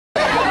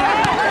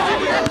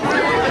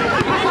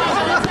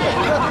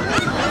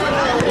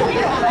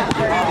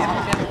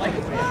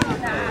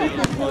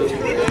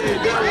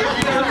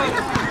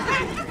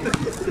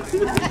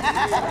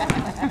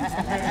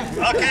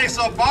Okay,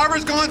 so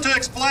Barbara's going to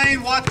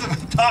explain what the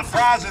top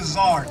prizes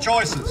are,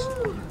 choices.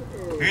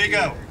 Here you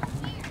go.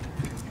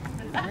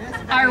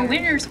 Our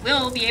winners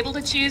will be able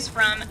to choose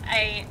from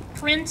a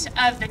print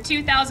of the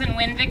 2000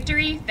 win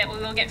victory that we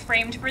will get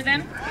framed for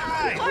them.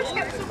 Right.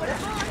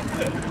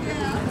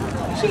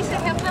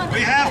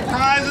 We have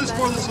prizes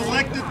for the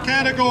selected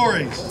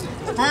categories.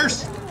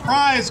 First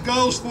prize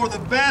goes for the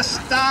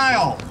best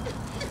style.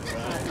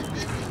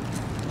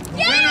 The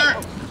winner.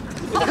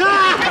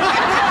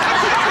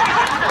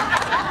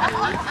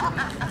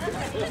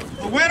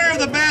 The winner of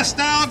the best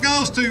style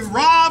goes to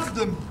Rob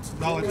the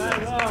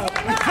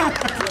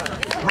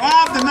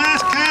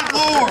Masked Cat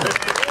Lord.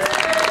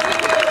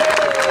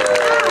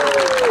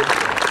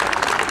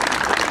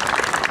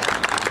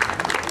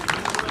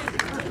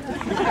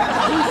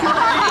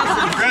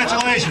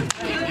 Congratulations.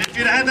 If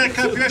you'd had that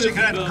cup, you actually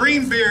could have had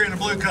green beer in a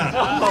blue cup.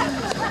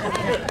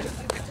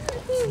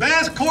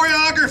 Best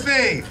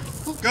choreography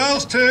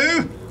goes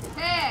to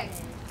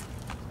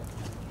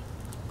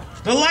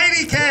the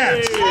Lady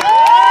Cats. They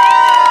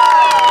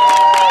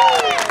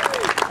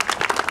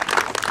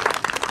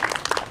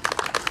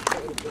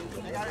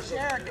got to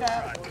share a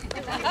cup.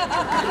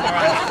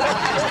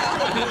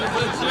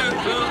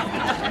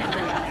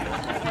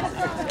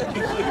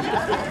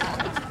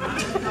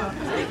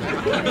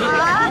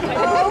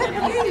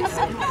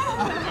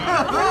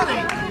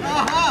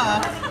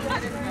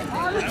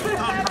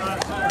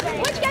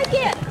 What you guys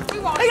get? We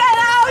got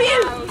all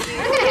you.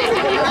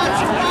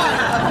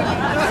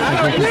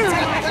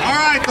 All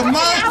right, the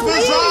most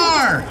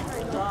bizarre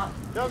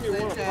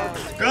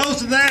goes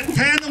to that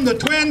tandem, the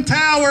Twin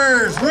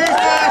Towers, Rufus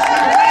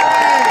and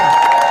Jimmy.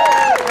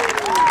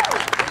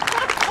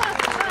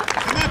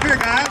 Come up here,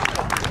 guys.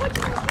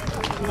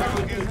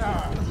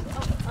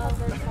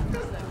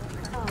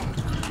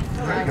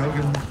 There you go.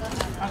 Give them.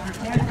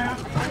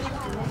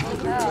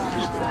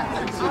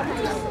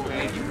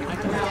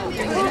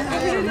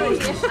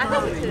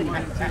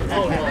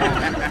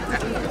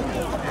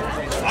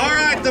 All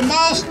right, the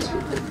most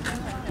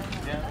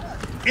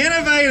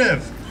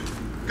innovative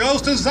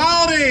goes to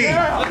Zaldi.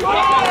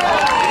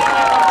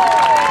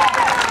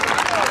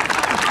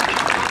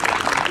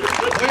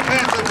 Blue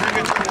pants up here,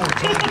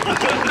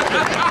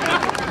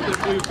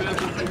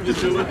 get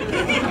your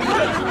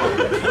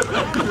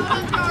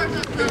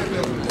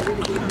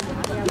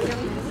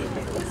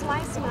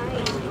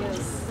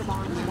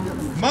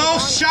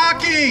Most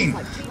shocking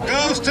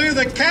goes to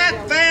the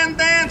Cat Fan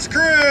Dance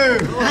Crew.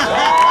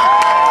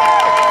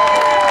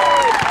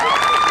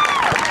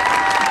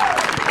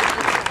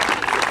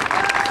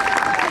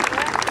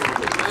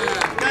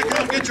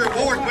 Come get your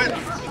award with me.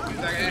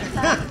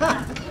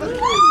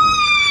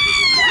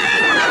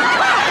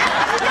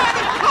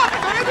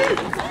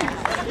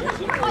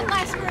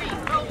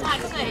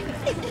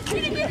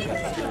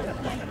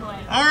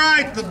 All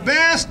right, the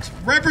best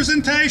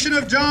representation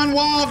of John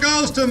Wall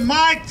goes to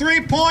Mike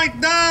 3-Point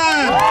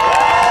Dunn.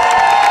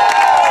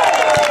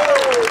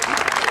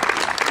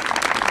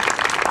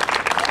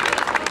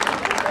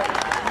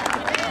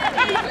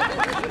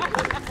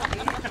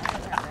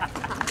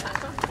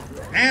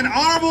 And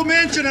honorable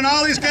mention in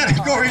all these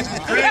categories is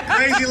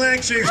Crazy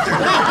Leg Schuster.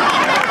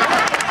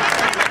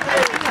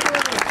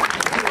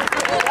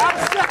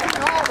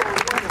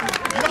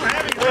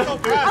 No,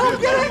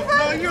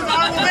 you're the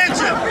honorable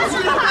mention.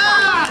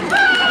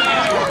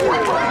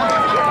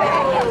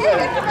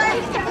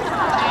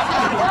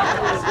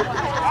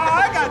 Oh,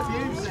 I got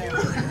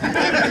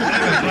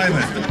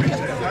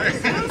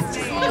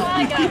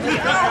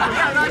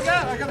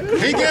you.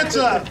 He gets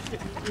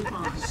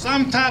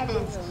some type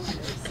of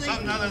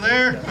something other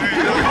there. There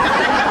you go.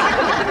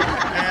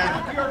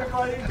 And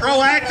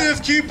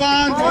proactive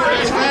coupon for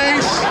his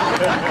face.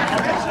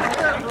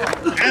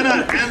 And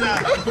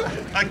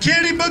a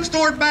kitty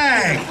bookstore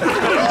bag.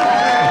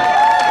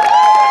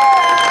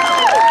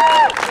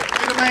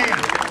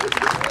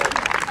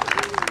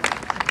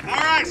 All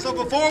right, so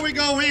before we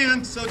go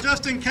in, so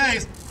just in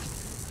case,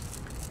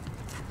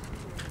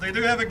 they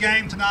do have a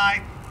game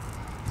tonight.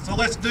 So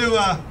let's do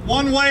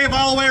one wave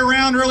all the way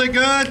around really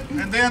good,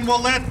 and then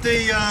we'll let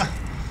the,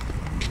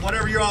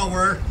 whatever you all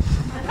were,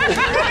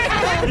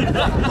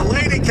 the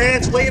Lady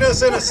Cats lead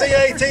us in a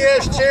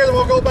CATS cheer, then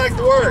we'll go back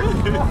to work.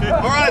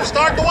 All right,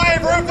 start the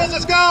wave, Rufus,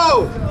 let's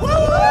go!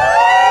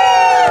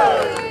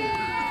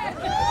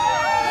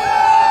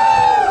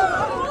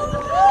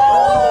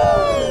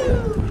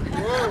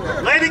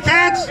 Lady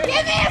Cats! Give me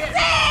a C!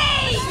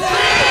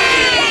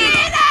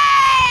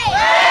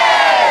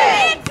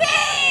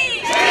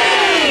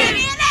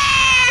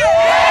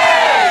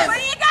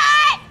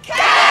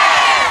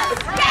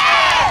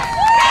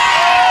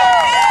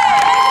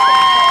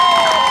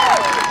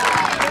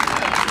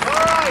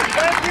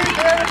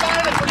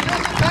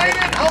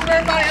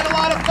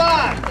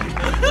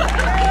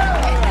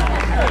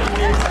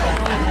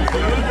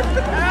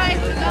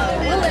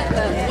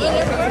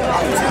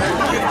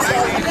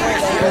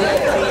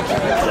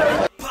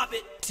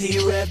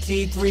 T-Rev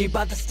T3,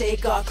 bout to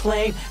stake our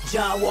claim.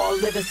 John Wall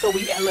living, so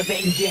we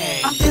elevating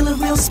game. I'm feeling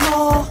real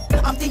small,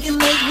 I'm thinking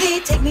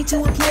lately, take me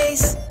to a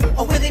place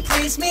where they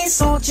praise me,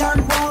 saw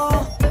John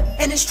Wall,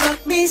 and it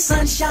struck me,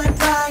 sunshine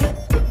bright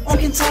on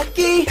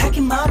Kentucky,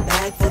 packing my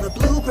bag for the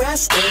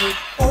bluegrass state.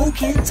 Oh,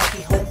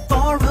 Kentucky, home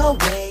far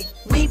away,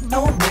 weep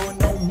no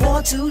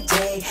more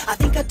today. I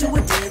think I'll do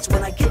a dance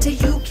when I get to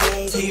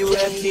UK.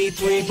 T-Rev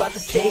T3, bout to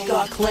stake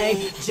our claim.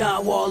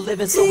 John Wall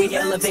living, so we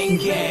elevating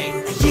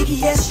game.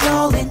 Yiggy yes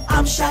y'all, and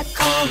I'm shot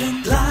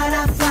calling. Glide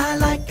I fly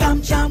like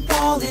I'm John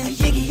Wall. And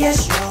yiggy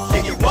yes y'all,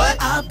 Yiggy what?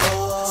 I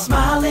ball,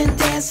 smiling,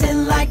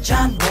 dancing like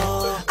John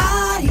Wall.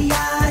 Addy,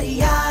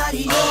 addy,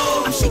 addy.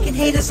 I'm shaking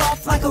haters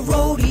off like a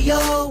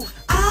rodeo.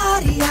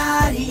 Addy,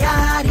 addy,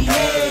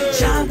 addy.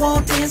 John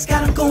Wall dance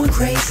got him going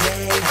crazy.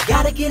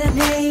 Gotta get a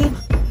name.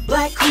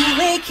 Black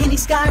Kool-Aid, Kenny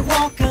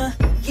Skywalker.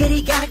 Yeah,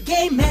 he got a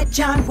game at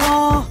John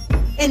Wall,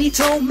 and he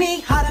told me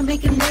how to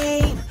make a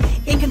name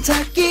in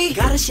Kentucky.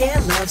 Gotta share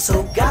love,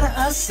 so gotta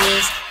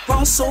assist.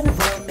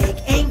 Crossover, make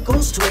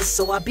ankles twist.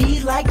 So I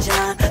be like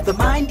John, the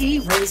mind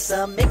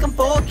eraser. Make him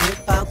forget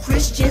about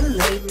Christian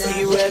later.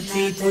 T-Rev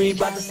T3,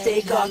 bout to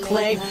stake our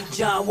claim.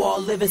 John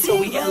Wall living,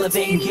 so we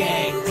elevating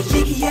game.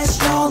 Yiggy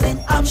yes y'all, and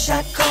I'm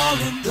shot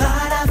calling.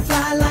 Glide I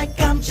fly like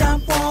I'm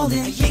John Wall.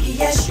 And yiggy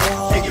yes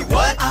y'all, Yiggy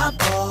what? I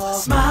ball,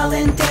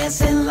 smiling,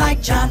 dancing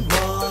like John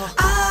Wall.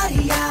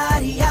 Addy,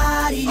 addy,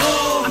 addy.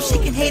 I'm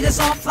shaking haters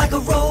off like a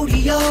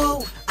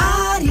rodeo.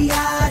 Addy,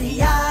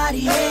 addy,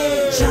 addy.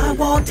 John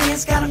Wall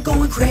dance got him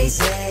going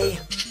crazy.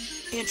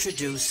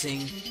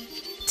 Introducing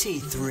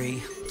T3.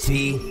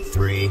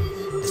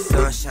 T3. The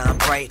sun shine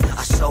bright,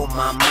 I show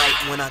my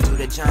might when I do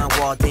the John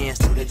Wall dance.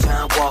 To the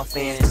John Wall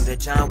fans, to the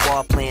John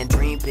Wall playing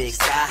dream big,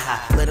 sky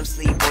high. Let them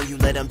sleep or you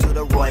let them do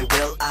the Roy.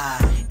 Will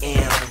I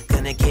am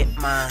gonna get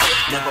mine.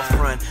 Never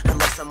front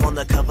unless I'm on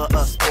the cover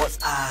of Sports.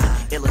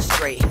 I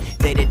illustrate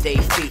day-to-day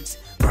feats.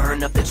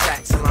 Burn up the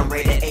track till I'm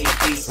ready to 8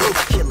 beats.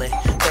 I kill it,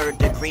 third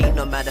degree,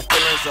 no matter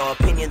feelings or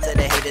opinions of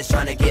the haters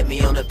trying to get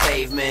me on the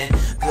pavement.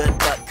 Good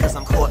luck, cause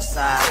I'm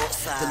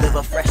courtside.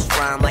 Deliver fresh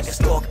rhyme like a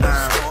stalk.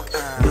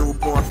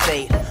 Newborn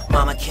fate,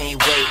 mama can't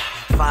wait.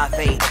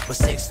 5'8", but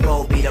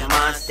 6'4", be the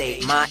mind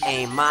state. My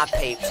aim, my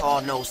pape,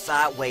 tall, no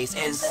sideways.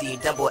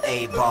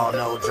 NCAA ball,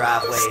 no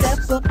driveway.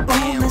 Step up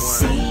on the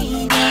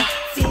scene,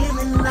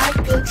 feeling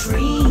like a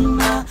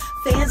dreamer.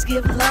 Fans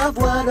give love,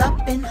 what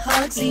up, and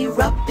hugs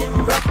erupt in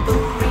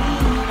rubbery.